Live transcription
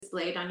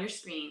displayed on your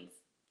screens.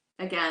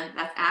 Again,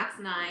 that's Acts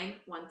 9,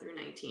 1 through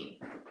 19.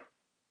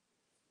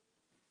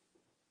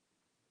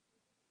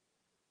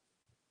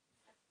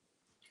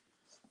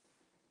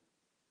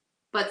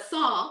 But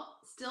Saul,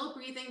 still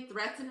breathing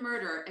threats and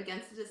murder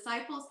against the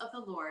disciples of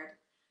the Lord,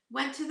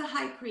 went to the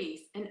high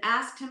priest and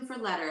asked him for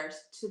letters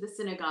to the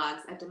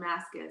synagogues at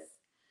Damascus,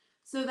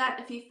 so that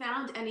if he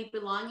found any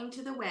belonging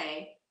to the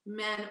way,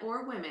 men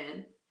or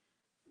women,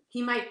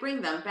 he might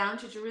bring them bound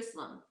to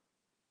Jerusalem.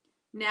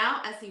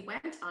 Now, as he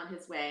went on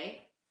his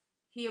way,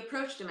 he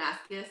approached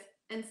Damascus,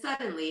 and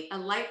suddenly a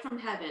light from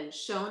heaven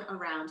shone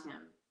around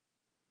him.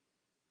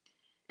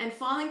 And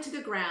falling to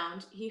the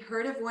ground, he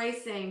heard a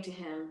voice saying to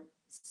him,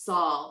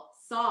 "Saul,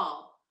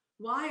 Saul,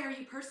 why are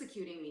you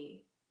persecuting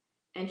me?"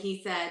 And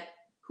he said,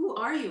 "Who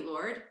are you,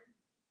 Lord?"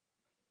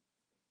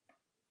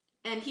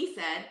 And he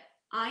said,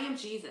 "I am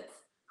Jesus,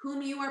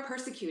 whom you are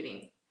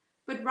persecuting.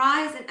 But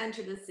rise and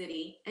enter the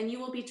city, and you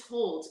will be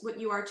told what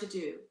you are to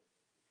do."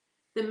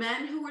 The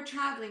men who were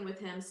traveling with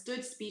him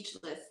stood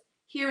speechless,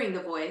 hearing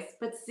the voice,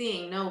 but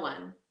seeing no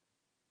one.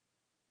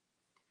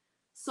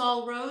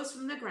 Saul rose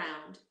from the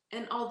ground,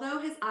 and although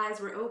his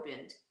eyes were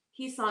opened,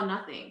 he saw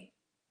nothing.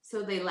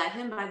 So they led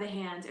him by the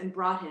hand and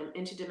brought him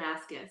into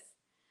Damascus.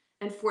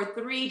 And for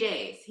 3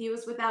 days he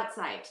was without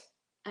sight,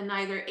 and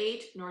neither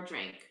ate nor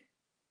drank.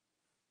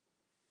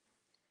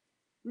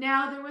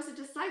 Now there was a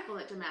disciple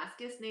at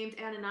Damascus named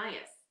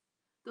Ananias.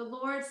 The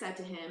Lord said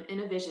to him in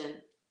a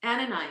vision,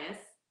 "Ananias,"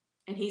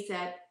 and he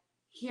said,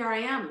 "Here I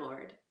am,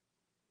 Lord."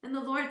 And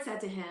the Lord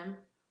said to him,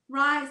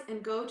 "Rise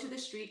and go to the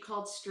street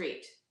called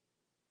Straight.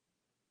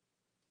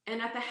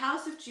 And at the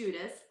house of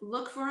Judas,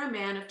 look for a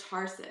man of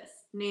Tarsus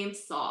named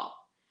Saul.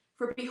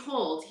 For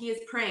behold, he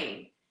is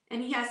praying,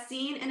 and he has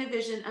seen in a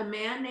vision a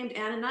man named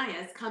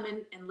Ananias come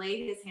in and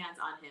lay his hands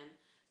on him,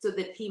 so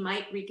that he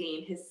might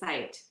regain his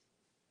sight."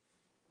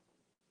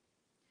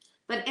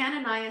 But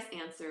Ananias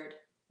answered,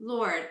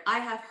 "Lord, I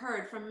have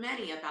heard from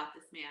many about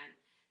this man,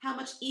 how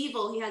much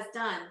evil he has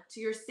done to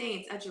your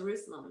saints at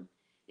Jerusalem.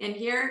 And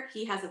here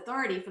he has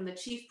authority from the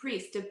chief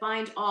priest to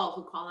bind all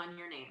who call on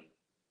your name."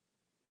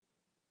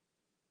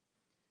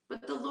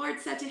 But the Lord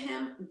said to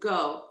him,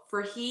 "Go,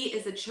 for he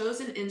is a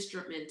chosen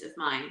instrument of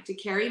mine to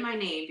carry my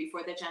name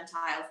before the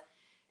Gentiles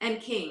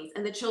and kings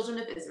and the children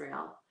of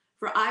Israel.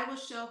 For I will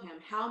show him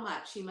how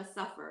much he must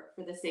suffer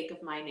for the sake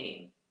of my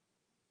name."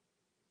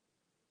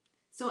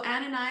 So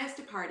Ananias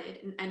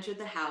departed and entered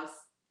the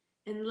house,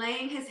 and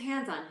laying his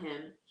hands on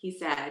him, he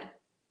said,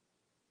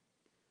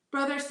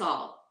 "Brother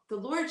Saul, the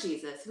Lord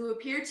Jesus, who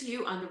appeared to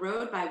you on the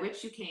road by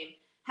which you came,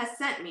 has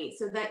sent me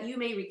so that you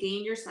may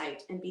regain your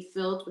sight and be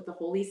filled with the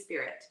Holy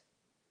Spirit."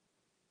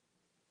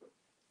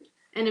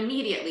 And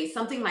immediately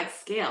something like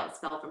scales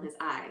fell from his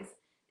eyes,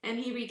 and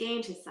he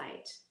regained his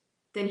sight.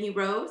 Then he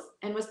rose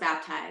and was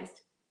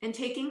baptized, and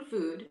taking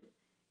food,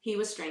 he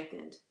was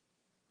strengthened.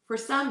 For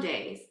some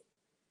days,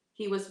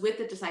 he was with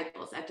the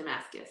disciples at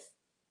Damascus.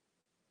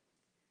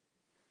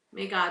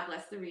 May God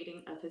bless the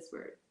reading of his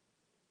word.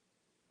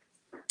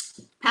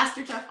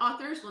 Pastor Jeff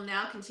Authors will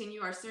now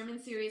continue our sermon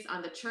series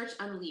on the Church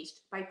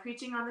Unleashed by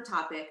preaching on the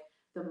topic,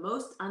 the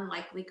most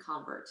unlikely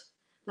convert.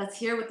 Let's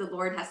hear what the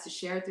Lord has to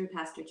share through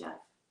Pastor Jeff.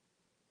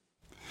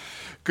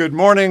 Good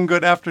morning,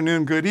 good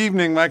afternoon, good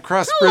evening, my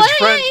Crossbridge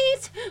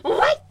friends.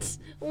 Wait!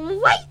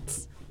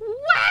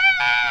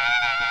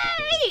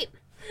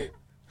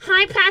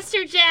 Hi,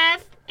 Pastor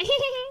Jeff.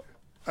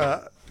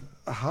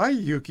 Hi,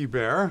 Yuki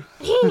Bear.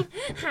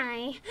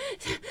 Hi.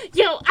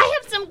 Yo, I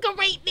have some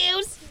great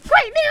news.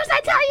 Great news,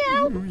 I tell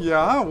you.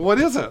 Yeah, what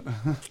is it?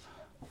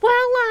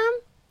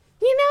 Well,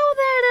 you know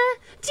that,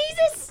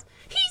 Jesus,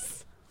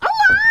 he's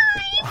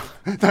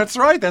alive. That's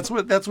right. That's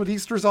what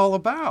Easter's all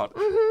about.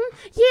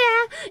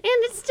 Yeah,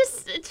 and it's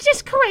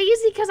just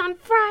crazy because on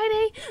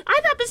Friday, I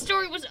thought the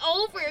story was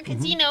over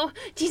because,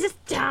 Jesus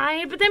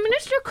died. But then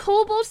Minister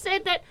Colbo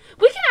said that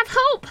we can have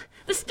hope.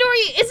 The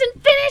story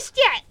isn't finished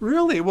yet.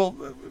 Really?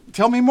 Well,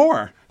 tell me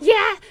more.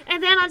 Yeah,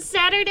 and then on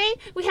Saturday,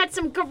 we had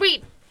some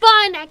great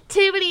fun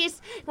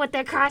activities with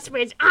the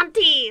Crossbridge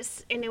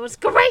aunties, and it was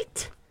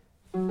great.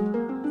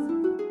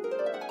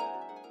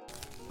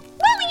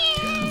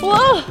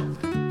 Whoa!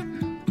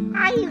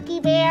 Hi, Yuki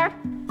Bear.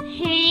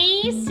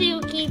 Hey,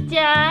 Suki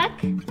Duck.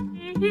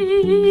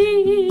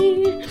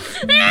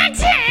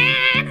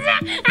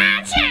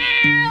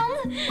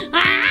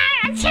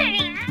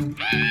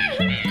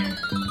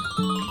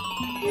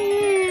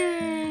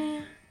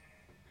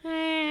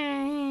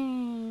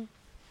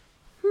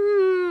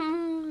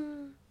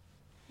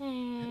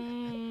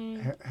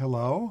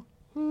 Hello?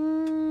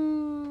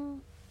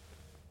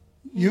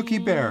 Yuki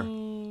Bear,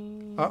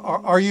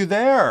 are you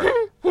there?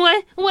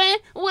 Where?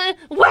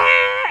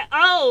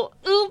 Oh,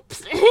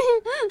 oops.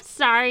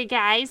 Sorry,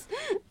 guys.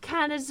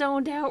 Kind of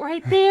zoned out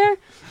right there.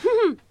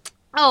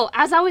 Oh,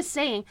 as I was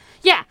saying,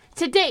 yeah,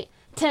 today,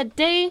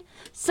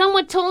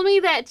 someone told me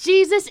that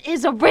Jesus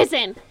is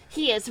arisen.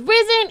 He is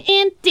risen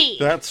indeed.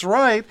 That's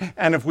right.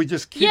 And if we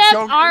just keep Yep,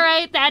 going... all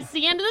right, that's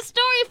the end of the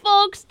story,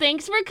 folks.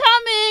 Thanks for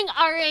coming.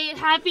 All right,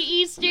 happy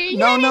Easter.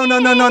 No.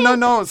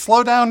 Yay!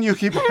 Slow down,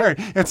 Yuki Bear.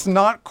 It's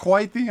not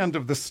quite the end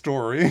of the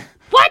story.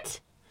 What?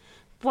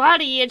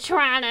 What are you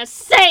trying to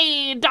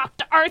say,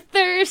 Dr.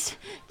 Arthurs?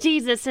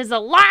 Jesus is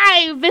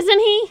alive, isn't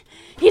he?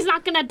 He's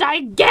not gonna die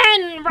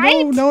again,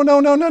 right? No.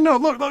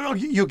 Look,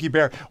 Yuki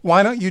Bear,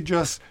 why don't you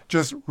just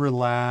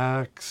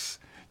relax?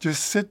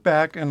 Just sit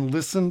back and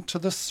listen to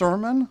the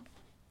sermon.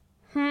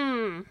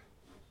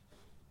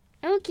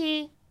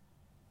 Okay.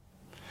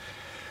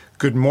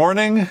 Good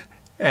morning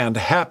and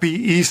happy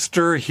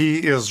Easter.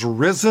 He is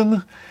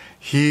risen.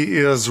 He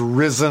is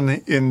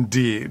risen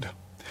indeed.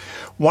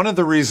 One of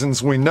the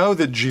reasons we know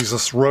that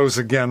Jesus rose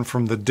again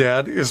from the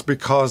dead is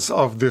because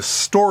of this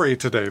story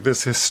today,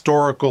 this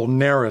historical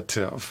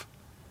narrative.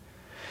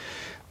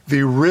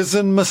 The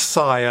risen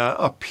Messiah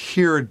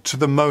appeared to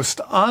the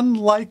most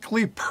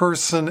unlikely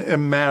person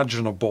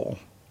imaginable.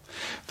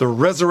 The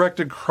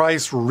resurrected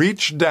Christ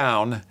reached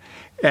down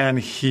and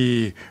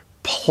he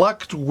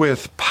plucked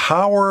with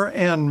power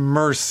and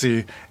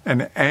mercy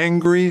an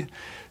angry,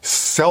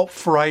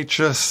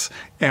 self-righteous,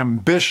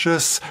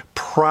 ambitious,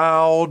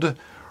 proud,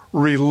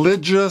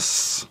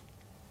 religious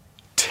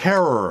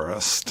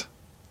terrorist,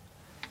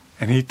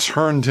 and he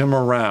turned him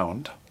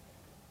around.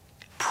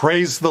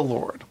 Praise the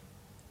Lord.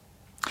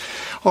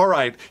 All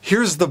right,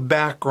 here's the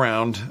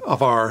background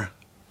of our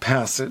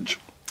passage.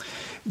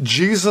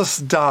 Jesus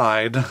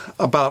died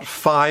about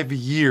 5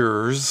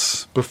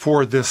 years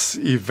before this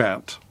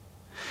event.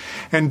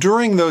 And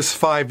during those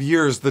 5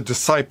 years, the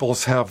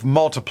disciples have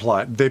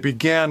multiplied. They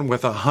began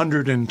with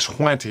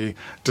 120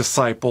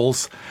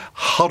 disciples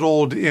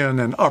huddled in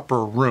an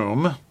upper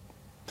room.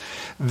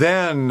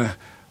 Then,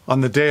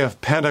 on the day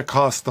of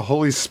Pentecost, the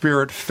Holy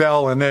Spirit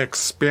fell and they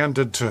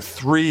expanded to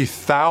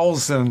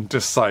 3,000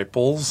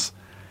 disciples.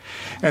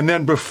 And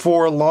then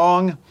before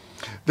long,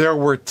 there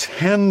were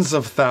tens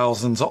of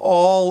thousands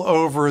all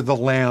over the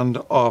land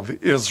of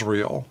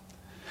Israel.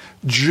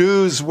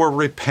 Jews were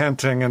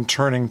repenting and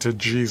turning to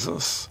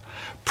Jesus.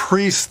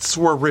 Priests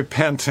were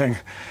repenting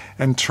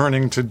and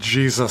turning to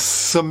Jesus.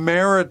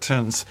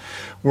 Samaritans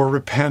were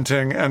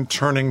repenting and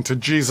turning to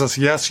Jesus.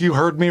 Yes, you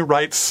heard me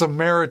right,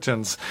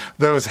 Samaritans.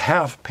 Those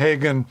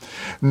half-pagan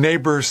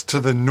neighbors to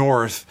the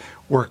north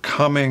were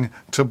coming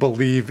to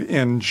believe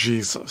in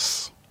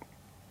Jesus.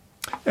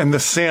 And the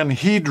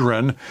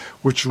Sanhedrin,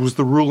 which was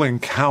the ruling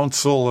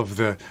council of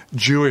the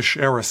Jewish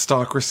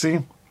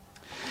aristocracy,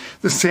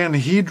 the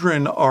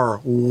Sanhedrin are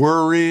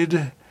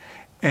worried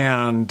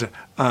and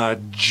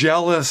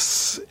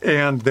jealous,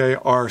 and they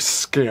are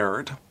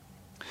scared.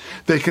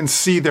 They can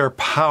see their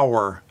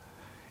power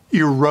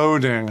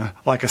eroding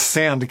like a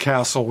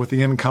sandcastle with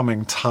the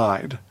incoming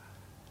tide.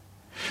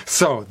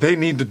 So they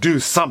need to do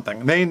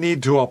something. They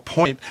need to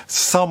appoint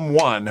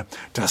someone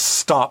to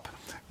stop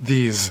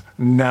these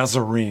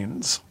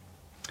Nazarenes.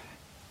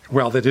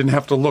 Well, they didn't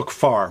have to look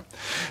far.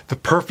 The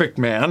perfect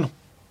man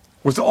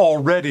was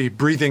already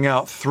breathing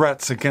out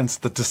threats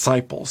against the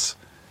disciples.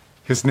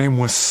 His name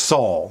was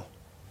Saul,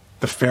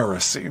 the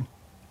Pharisee.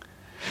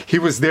 He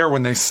was there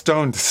when they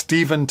stoned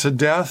Stephen to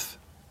death.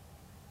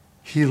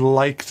 He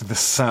liked the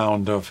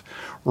sound of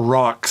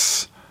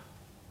rocks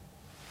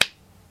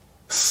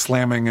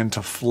slamming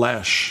into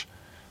flesh,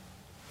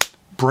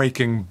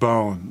 breaking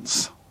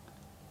bones.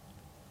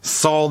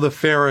 Saul the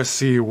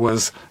Pharisee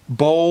was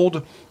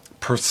bold,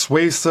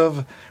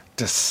 persuasive,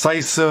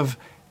 decisive,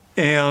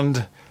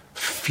 and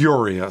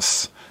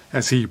furious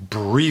as he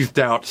breathed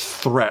out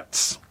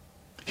threats.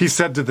 He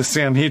said to the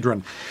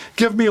Sanhedrin,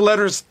 "Give me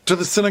letters to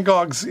the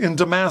synagogues in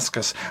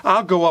Damascus.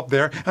 I'll go up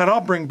there and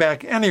I'll bring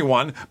back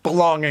anyone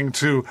belonging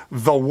to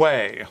the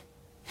way."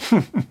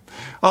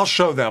 I'll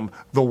show them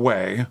the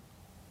way.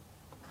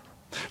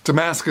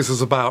 Damascus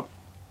is about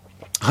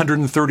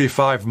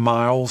 135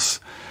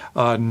 miles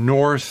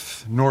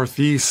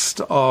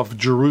northeast of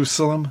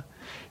Jerusalem.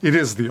 It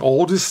is the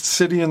oldest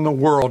city in the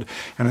world,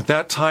 and at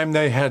that time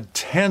they had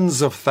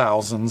tens of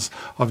thousands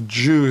of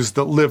Jews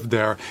that lived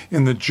there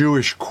in the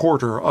Jewish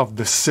quarter of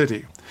the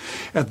city.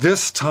 At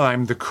this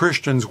time, the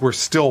Christians were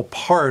still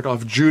part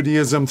of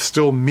Judaism,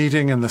 still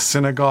meeting in the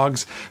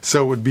synagogues,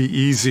 so it would be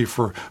easy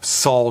for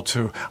Saul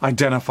to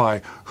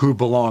identify who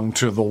belonged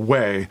to the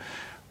way,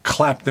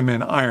 clap them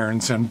in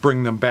irons, and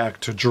bring them back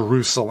to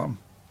Jerusalem.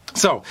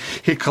 So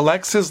he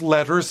collects his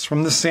letters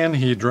from the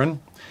Sanhedrin.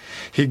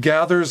 He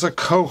gathers a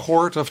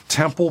cohort of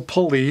temple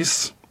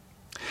police.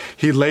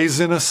 He lays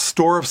in a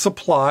store of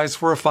supplies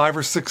for a 5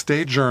 or 6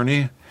 day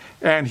journey,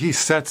 and he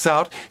sets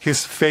out,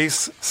 his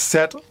face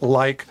set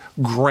like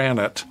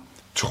granite,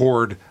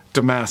 toward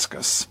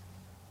Damascus.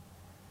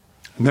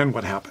 And then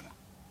what happened?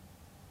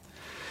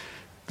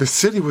 The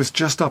city was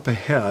just up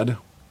ahead,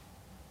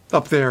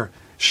 up there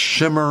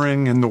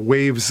shimmering in the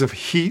waves of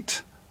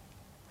heat.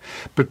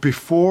 But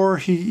before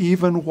he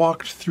even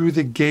walked through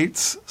the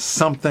gates,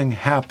 something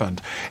happened.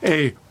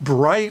 A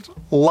bright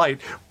light,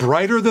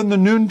 brighter than the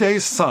noonday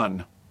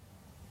sun,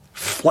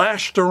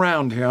 flashed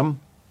around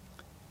him.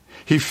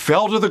 He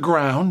fell to the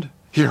ground.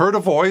 He heard a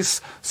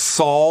voice,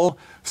 "Saul,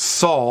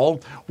 Saul,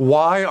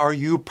 why are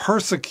you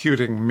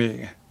persecuting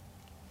me?"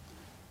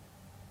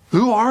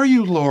 "Who are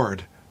you,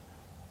 Lord?"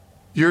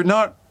 "You're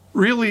not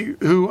really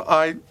who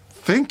I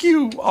think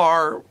you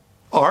are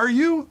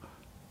you?"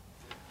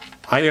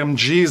 "I am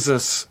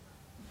Jesus,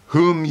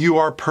 whom you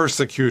are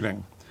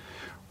persecuting.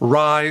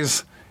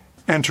 Rise,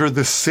 enter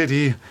the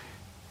city,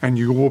 and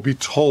you will be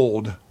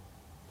told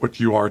what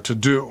you are to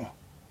do."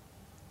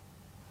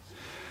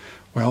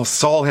 Well,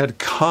 Saul had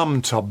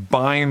come to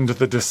bind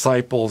the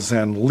disciples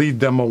and lead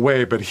them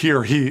away, but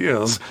here he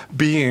is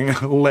being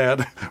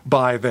led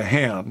by the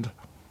hand.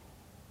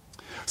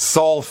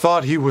 Saul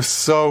thought he was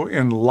so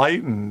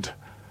enlightened,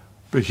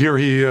 but here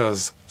he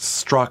is,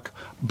 struck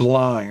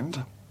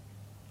blind.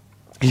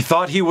 He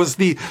thought he was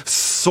the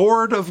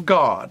sword of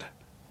God,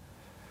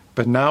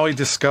 but now he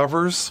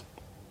discovers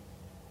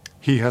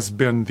he has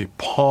been the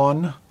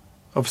pawn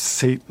of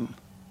Satan.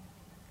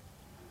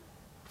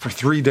 For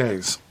 3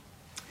 days,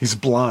 he's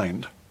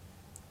blind.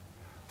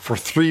 For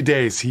 3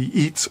 days, he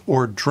eats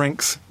or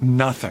drinks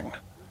nothing.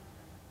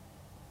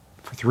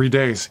 For 3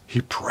 days,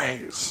 he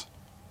prays.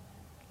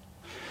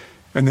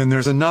 And then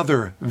there's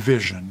another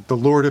vision. The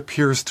Lord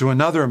appears to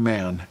another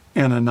man,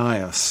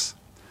 Ananias.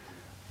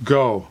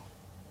 Go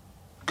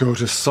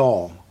to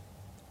Saul.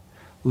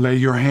 Lay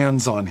your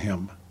hands on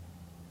him.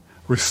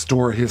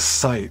 Restore his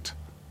sight."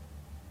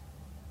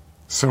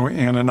 So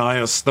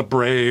Ananias the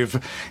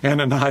brave,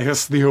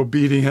 Ananias the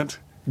obedient,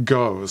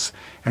 goes,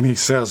 and he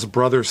says,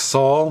 "Brother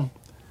Saul,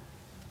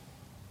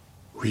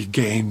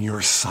 regain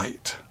your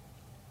sight.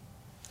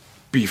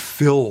 Be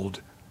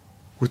filled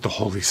with the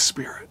Holy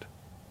Spirit."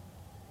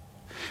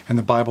 And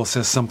the Bible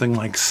says something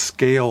like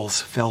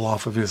scales fell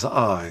off of his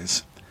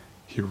eyes.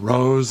 He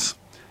rose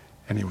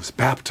and he was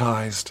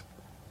baptized,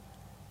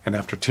 and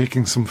after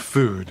taking some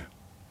food,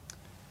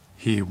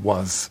 he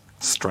was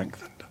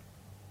strengthened.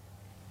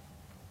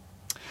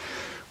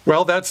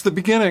 Well, that's the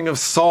beginning of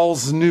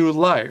Saul's new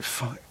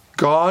life.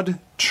 God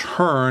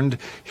turned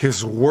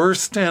his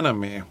worst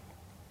enemy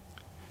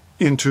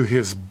into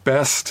his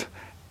best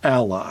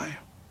ally.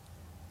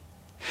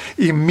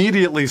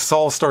 Immediately,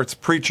 Saul starts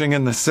preaching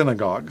in the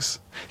synagogues.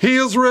 "He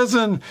is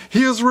risen!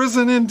 He is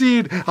risen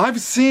indeed!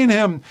 I've seen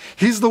him!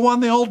 He's the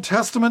one the Old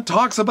Testament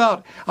talks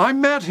about! I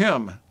met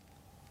him!"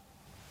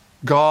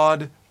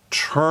 God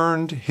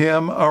turned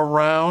him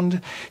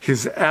around.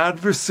 His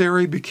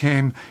adversary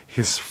became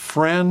his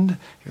friend,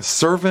 his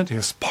servant,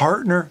 his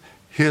partner,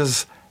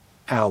 his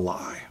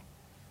ally.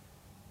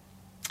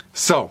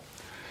 So,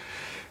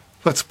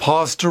 let's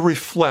pause to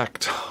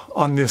reflect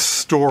on this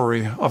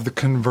story of the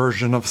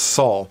conversion of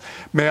Saul.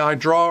 May I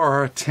draw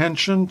our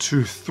attention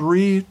to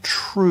 3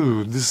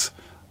 truths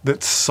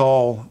that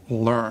Saul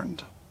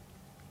learned.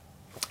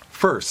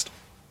 First,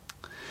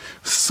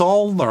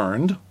 Saul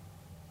learned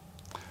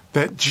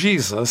that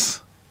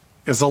Jesus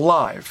is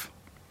alive.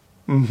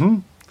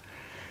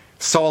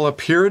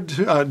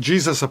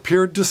 Jesus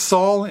appeared to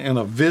Saul in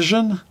a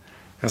vision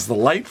as the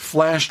light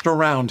flashed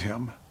around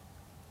him.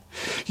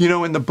 You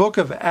know, in the book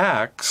of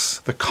Acts,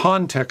 the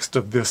context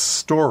of this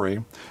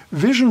story,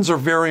 visions are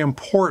very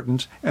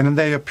important and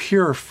they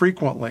appear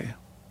frequently.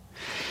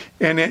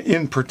 And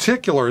in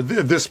particular,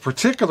 this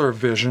particular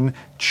vision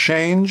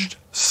changed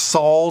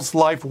Saul's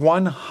life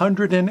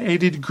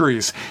 180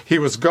 degrees. He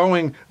was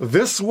going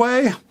this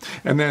way,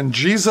 and then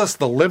Jesus,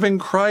 the living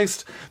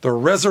Christ, the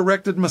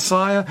resurrected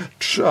Messiah,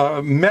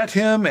 met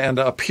him and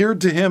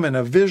appeared to him in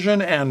a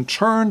vision and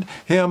turned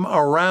him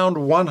around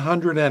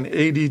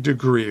 180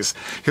 degrees.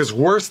 His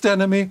worst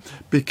enemy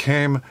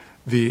became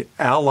the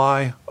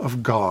ally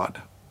of God,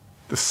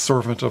 the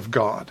servant of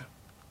God.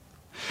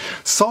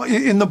 So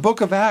in the book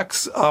of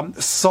Acts,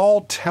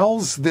 Saul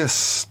tells this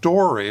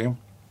story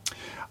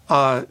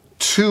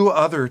 2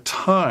 other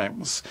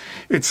times.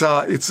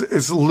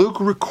 It's Luke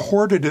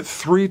recorded it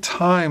 3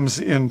 times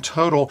in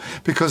total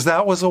because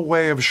that was a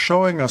way of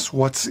showing us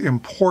what's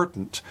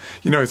important.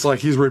 You know, it's like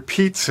he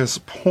repeats his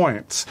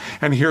points.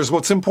 And here's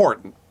what's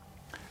important.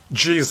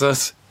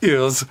 Jesus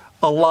is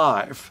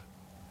alive.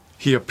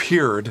 He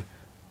appeared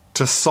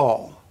to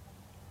Saul.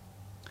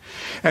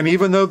 And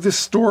even though this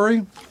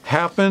story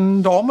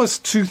happened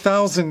almost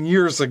 2,000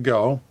 years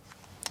ago,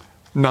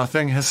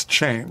 nothing has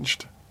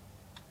changed.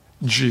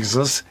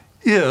 Jesus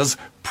is,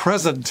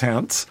 present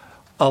tense,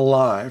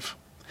 alive.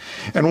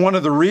 And one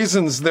of the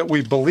reasons that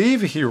we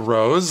believe he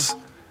rose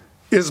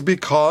is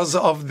because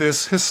of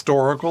this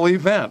historical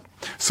event.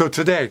 So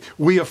today,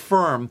 we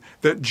affirm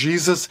that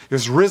Jesus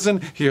is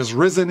risen. He is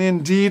risen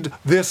indeed.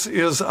 This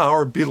is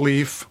our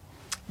belief.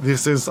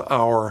 This is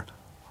our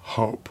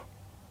hope.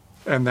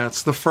 And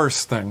that's the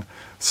first thing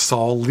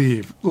Saul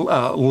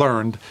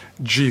learned.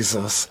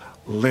 Jesus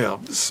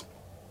lives.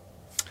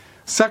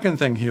 Second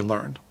thing he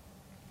learned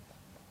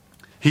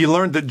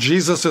that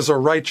Jesus is a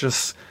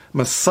righteous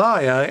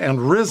Messiah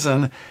and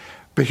risen.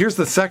 But here's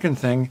the second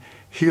thing.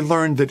 He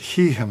learned that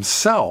he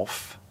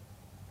himself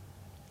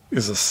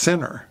is a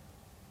sinner.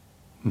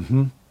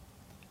 That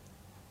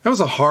was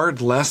a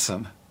hard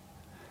lesson.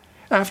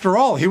 After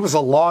all, he was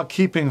a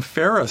law-keeping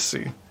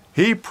Pharisee.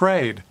 He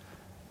prayed.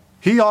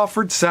 He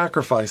offered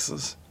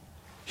sacrifices.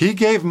 He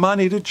gave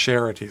money to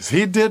charities.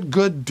 He did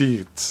good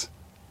deeds.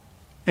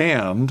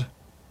 And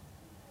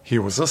he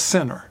was a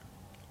sinner.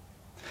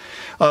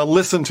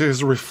 Listen to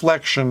his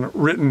reflection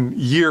written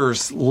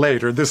years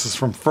later. This is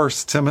from 1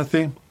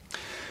 Timothy.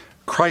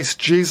 Christ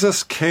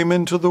Jesus came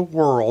into the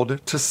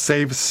world to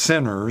save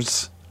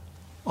sinners,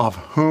 of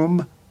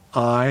whom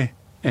I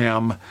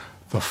am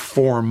the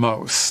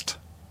foremost.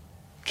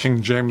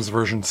 King James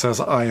Version says,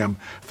 I am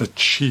the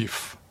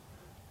chief.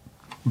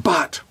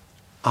 But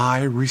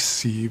I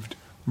received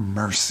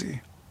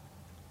mercy.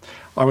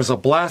 I was a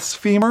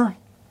blasphemer,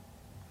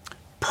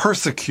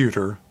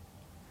 persecutor,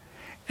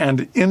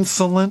 and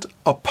insolent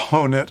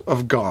opponent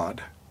of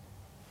God.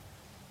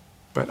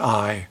 But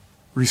I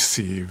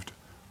received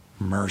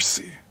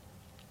mercy.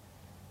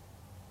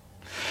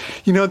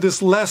 You know,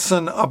 this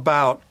lesson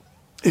about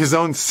his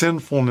own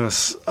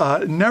sinfulness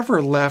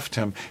never left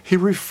him. He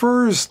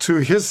refers to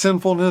his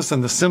sinfulness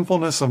and the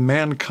sinfulness of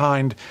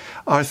mankind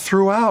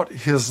throughout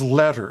his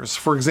letters.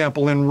 For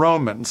example, in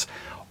Romans,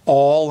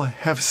 all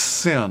have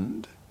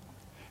sinned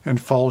and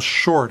fall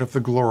short of the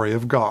glory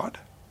of God.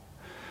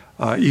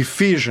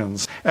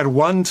 Ephesians, at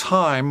one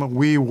time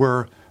we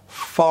were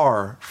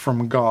far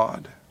from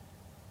God.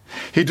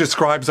 He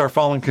describes our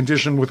fallen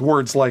condition with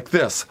words like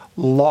this: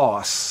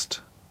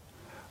 lost,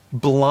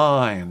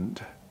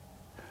 blind,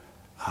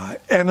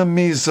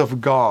 enemies of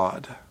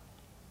God,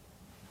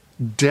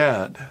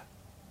 dead.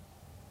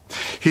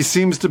 He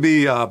seems to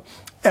be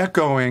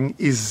echoing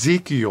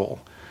Ezekiel,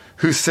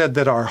 who said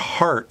that our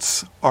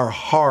hearts are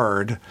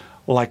hard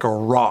like a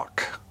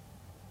rock.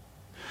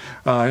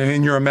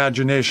 In your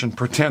imagination,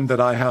 pretend that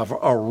I have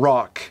a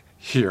rock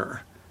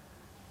here.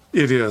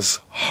 It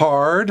is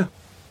hard.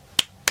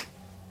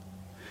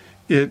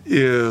 It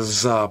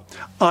is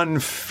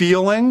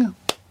unfeeling.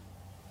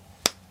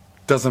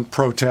 Doesn't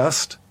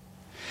protest.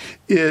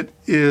 It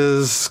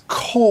is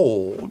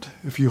cold.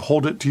 If you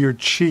hold it to your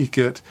cheek,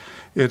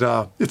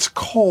 it's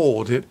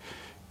cold.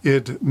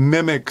 It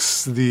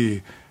mimics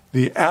the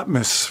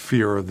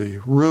atmosphere, the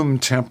room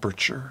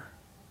temperature.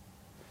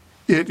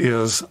 It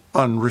is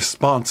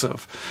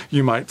unresponsive.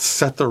 You might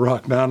set the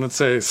rock down and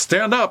say,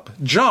 stand up,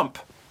 jump,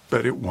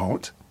 but it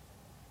won't.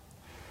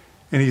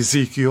 And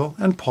Ezekiel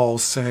and Paul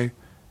say,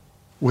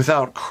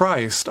 without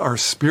Christ, our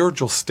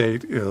spiritual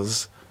state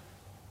is,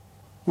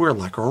 we're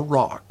like a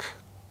rock.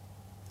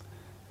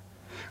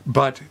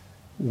 But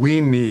we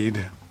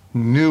need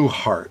new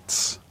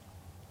hearts.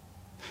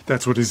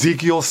 That's what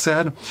Ezekiel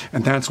said,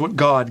 and that's what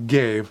God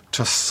gave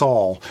to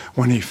Saul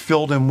when he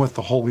filled him with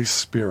the Holy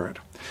Spirit.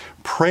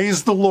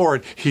 Praise the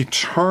Lord. He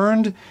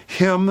turned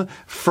him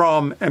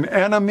from an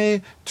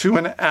enemy to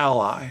an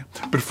ally.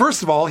 But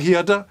first of all, he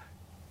had to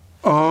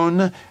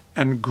own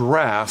and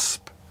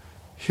grasp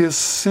his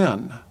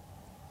sin.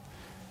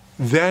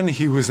 Then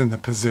he was in the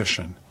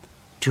position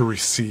to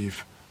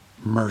receive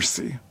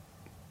mercy.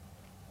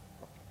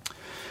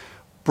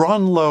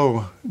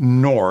 Brownlow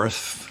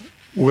North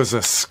was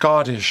a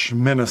Scottish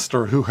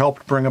minister who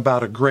helped bring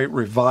about a great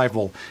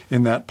revival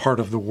in that part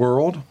of the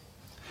world.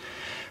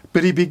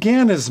 But he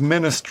began his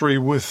ministry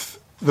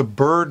with the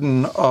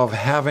burden of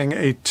having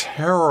a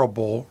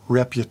terrible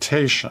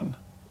reputation.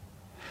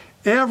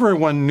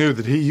 Everyone knew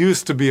that he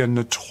used to be a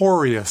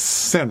notorious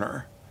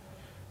sinner.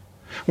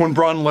 When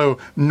Brownlow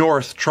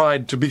North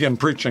tried to begin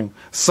preaching,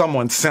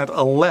 someone sent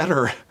a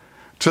letter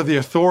to the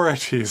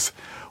authorities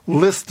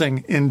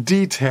listing in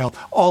detail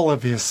all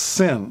of his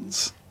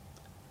sins.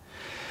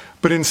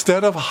 But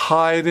instead of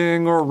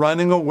hiding or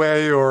running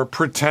away or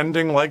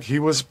pretending like he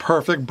was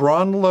perfect,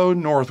 Brownlow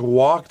North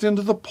walked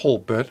into the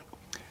pulpit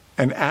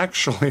and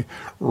actually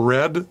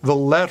read the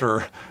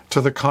letter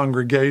to the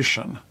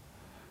congregation.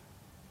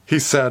 He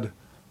said,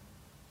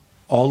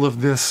 all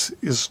of this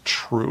is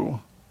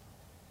true.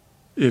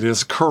 It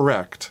is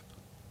correct.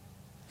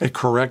 A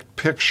correct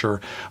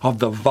picture of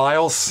the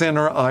vile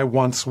sinner I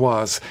once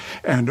was.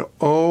 And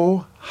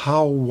oh,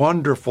 how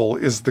wonderful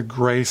is the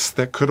grace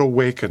that could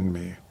awaken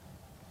me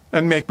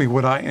and make me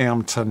what I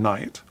am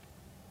tonight,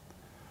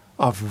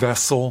 a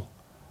vessel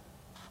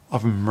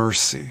of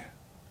mercy.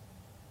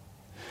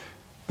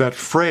 That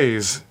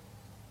phrase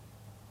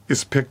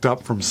is picked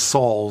up from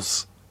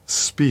Saul's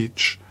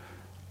speech,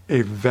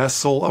 a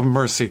vessel of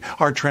mercy.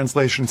 Our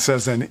translation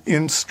says an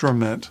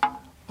instrument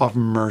of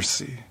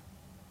mercy.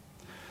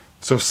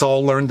 So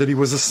Saul learned that he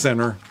was a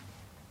sinner,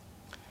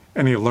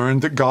 and he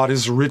learned that God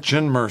is rich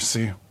in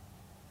mercy.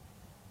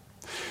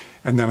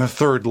 And then a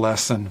third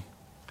lesson.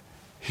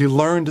 He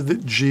learned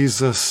that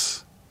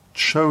Jesus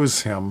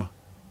chose him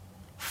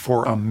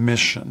for a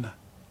mission.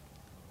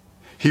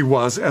 He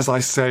was, as I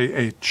say,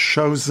 a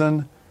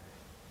chosen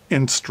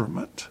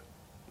instrument.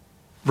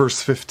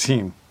 Verse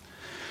 15.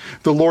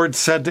 The Lord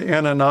said to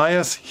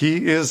Ananias,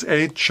 he is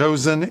a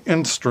chosen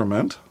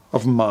instrument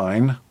of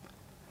mine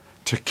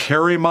to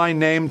carry my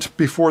name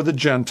before the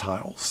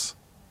Gentiles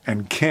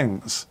and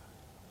kings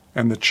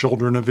and the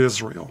children of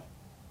Israel.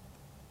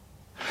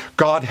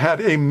 God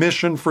had a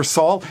mission for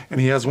Saul,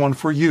 and he has one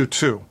for you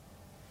too,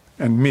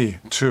 and me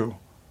too.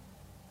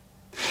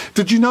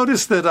 Did you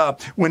notice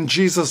that when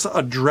Jesus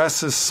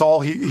addresses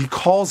Saul, he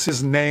calls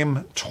his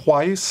name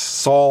twice?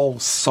 Saul,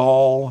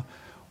 Saul,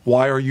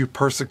 why are you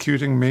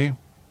persecuting me?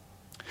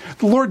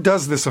 The Lord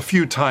does this a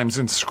few times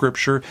in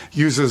Scripture,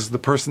 uses the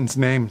person's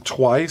name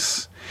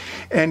twice.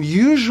 And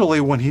usually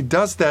when he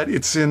does that,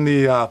 it's in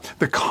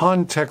the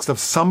context of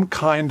some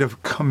kind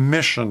of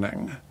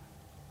commissioning.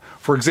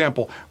 For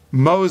example,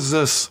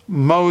 Moses,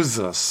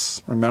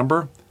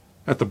 remember,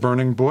 at the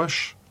burning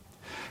bush?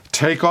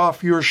 Take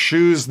off your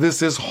shoes,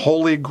 this is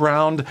holy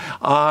ground.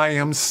 I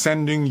am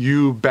sending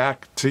you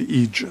back to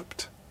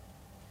Egypt.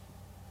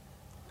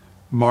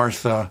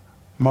 Martha,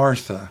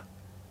 Martha,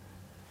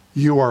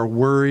 you are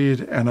worried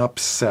and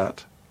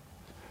upset.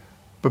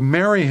 But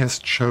Mary has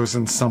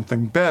chosen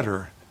something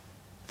better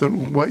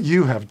than what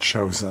you have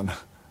chosen.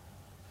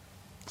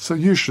 So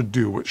you should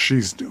do what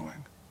she's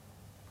doing.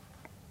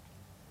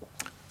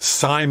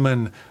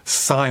 Simon,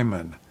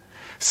 Simon,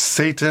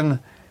 Satan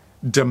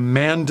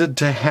demanded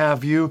to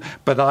have you,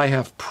 but I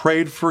have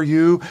prayed for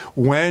you.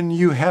 When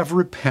you have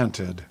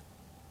repented,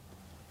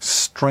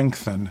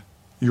 strengthen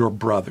your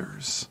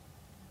brothers.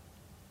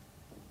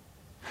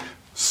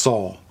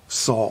 Saul,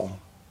 Saul,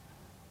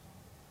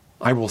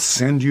 I will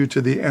send you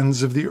to the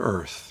ends of the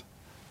earth,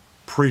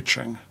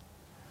 preaching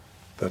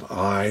that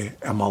I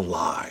am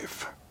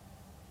alive.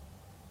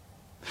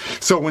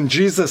 So when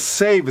Jesus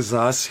saves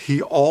us, he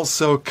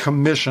also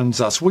commissions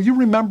us. Will you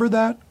remember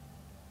that?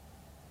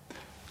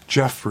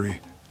 Jeffrey,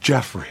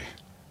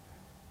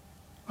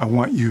 I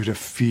want you to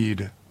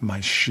feed my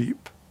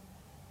sheep.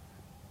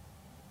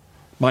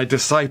 My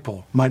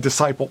disciple,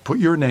 put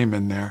your name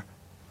in there.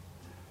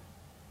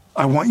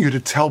 I want you to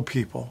tell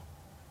people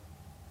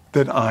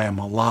that I am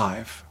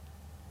alive.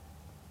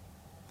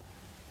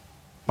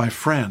 My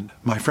friend,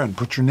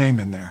 put your name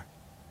in there.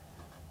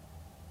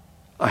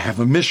 I have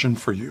a mission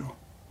for you.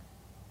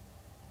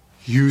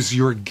 Use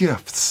your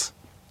gifts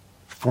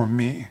for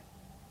me.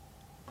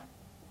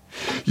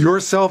 Your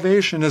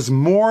salvation is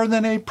more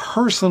than a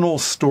personal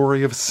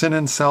story of sin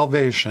and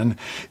salvation.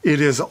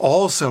 It is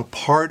also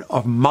part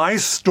of my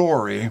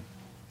story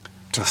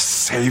to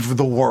save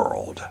the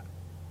world.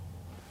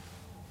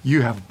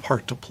 You have a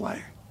part to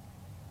play.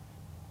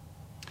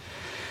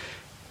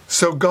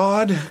 So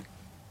God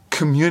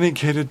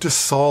communicated to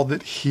Saul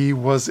that he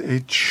was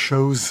a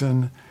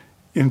chosen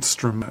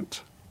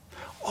instrument.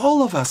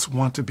 All of us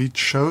want to be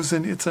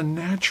chosen. It's a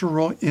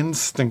natural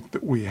instinct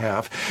that we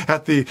have.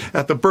 At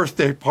the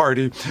birthday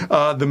party,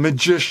 the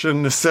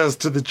magician says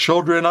to the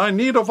children, I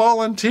need a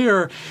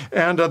volunteer.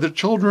 And the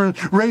children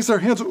raise their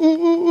hands, ooh,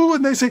 ooh, ooh,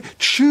 and they say,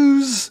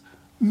 choose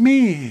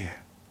me.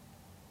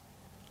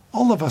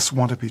 All of us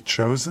want to be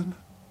chosen.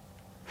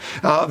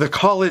 The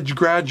college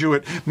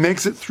graduate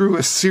makes it through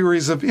a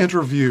series of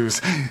interviews.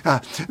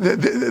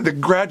 The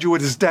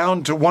graduate is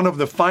down to one of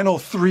the final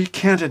 3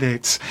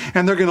 candidates,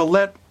 and they're going to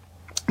let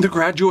the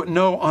graduate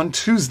know on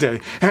Tuesday.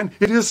 And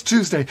it is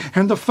Tuesday,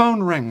 and the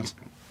phone rings.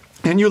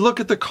 And you look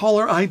at the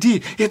caller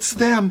ID. It's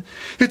them.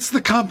 It's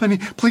the company.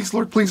 Please,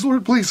 Lord, please,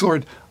 Lord, please,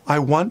 Lord. I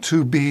want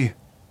to be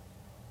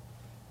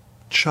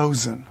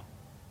chosen.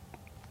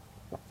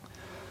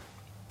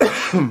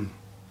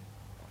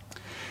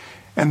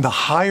 And the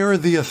higher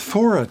the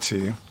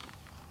authority,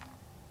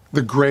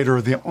 the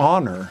greater the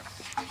honor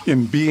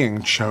in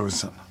being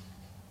chosen.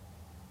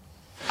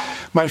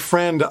 My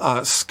friend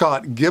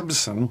Scott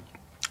Gibson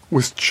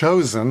was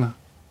chosen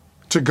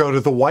to go to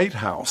the White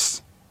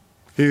House.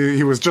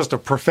 He was just a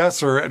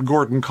professor at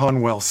Gordon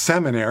Conwell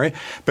Seminary,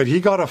 but he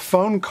got a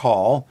phone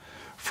call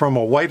from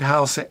a White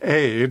House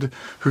aide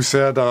who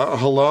said,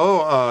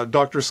 hello,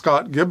 Dr.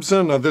 Scott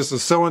Gibson, this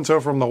is so-and-so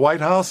from the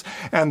White House.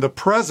 And the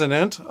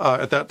president,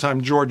 at that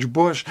time George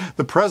Bush,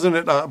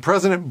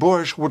 President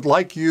Bush would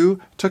like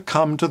you to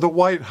come to the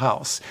White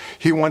House.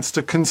 He wants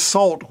to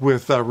consult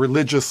with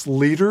religious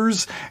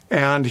leaders,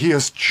 and he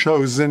has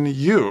chosen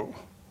you.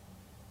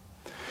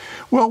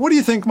 Well, what do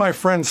you think my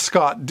friend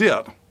Scott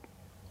did?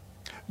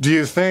 Do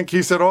you think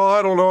he said, oh,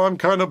 I don't know, I'm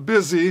kind of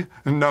busy?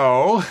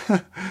 No.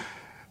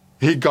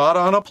 He got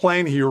on a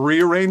plane, he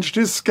rearranged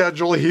his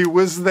schedule, he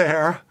was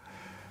there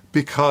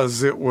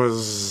because it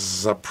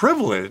was a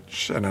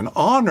privilege and an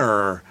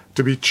honor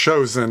to be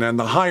chosen, and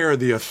the higher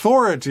the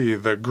authority,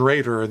 the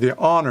greater the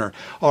honor.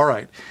 All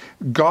right,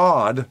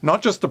 God,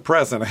 not just the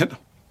president,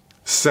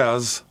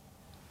 says,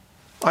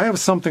 I have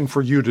something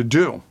for you to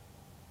do.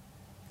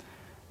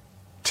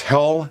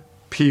 Tell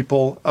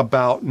people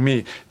about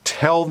me.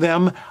 Tell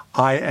them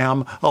I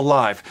am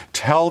alive.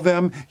 Tell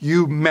them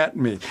you met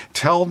me.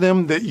 Tell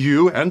them that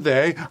you and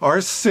they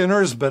are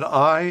sinners, but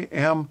I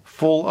am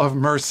full of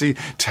mercy.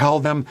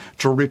 Tell them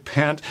to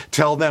repent.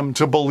 Tell them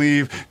to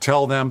believe.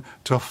 Tell them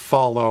to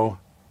follow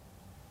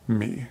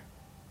me.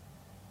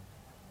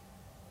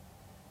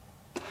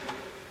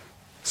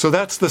 So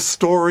that's the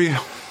story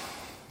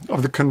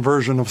of the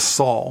conversion of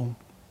Saul.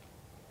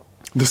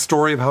 The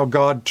story of how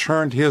God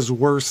turned his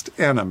worst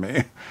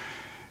enemy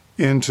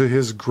into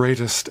his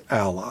greatest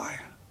ally.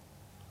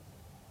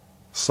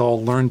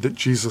 Saul learned that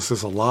Jesus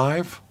is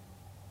alive.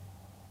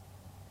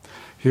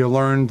 He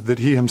learned that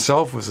he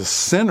himself was a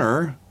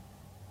sinner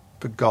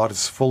but God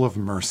is full of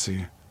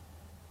mercy.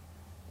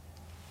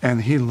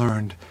 And he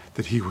learned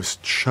that he was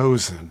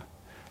chosen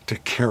to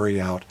carry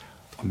out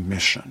a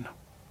mission.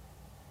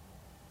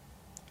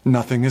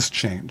 Nothing has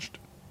changed.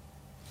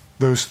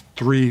 Those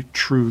three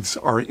truths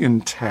are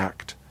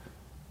intact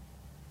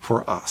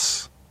for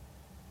us.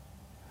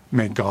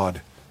 May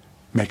God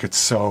make it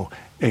so.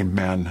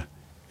 Amen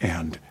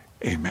and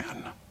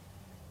amen.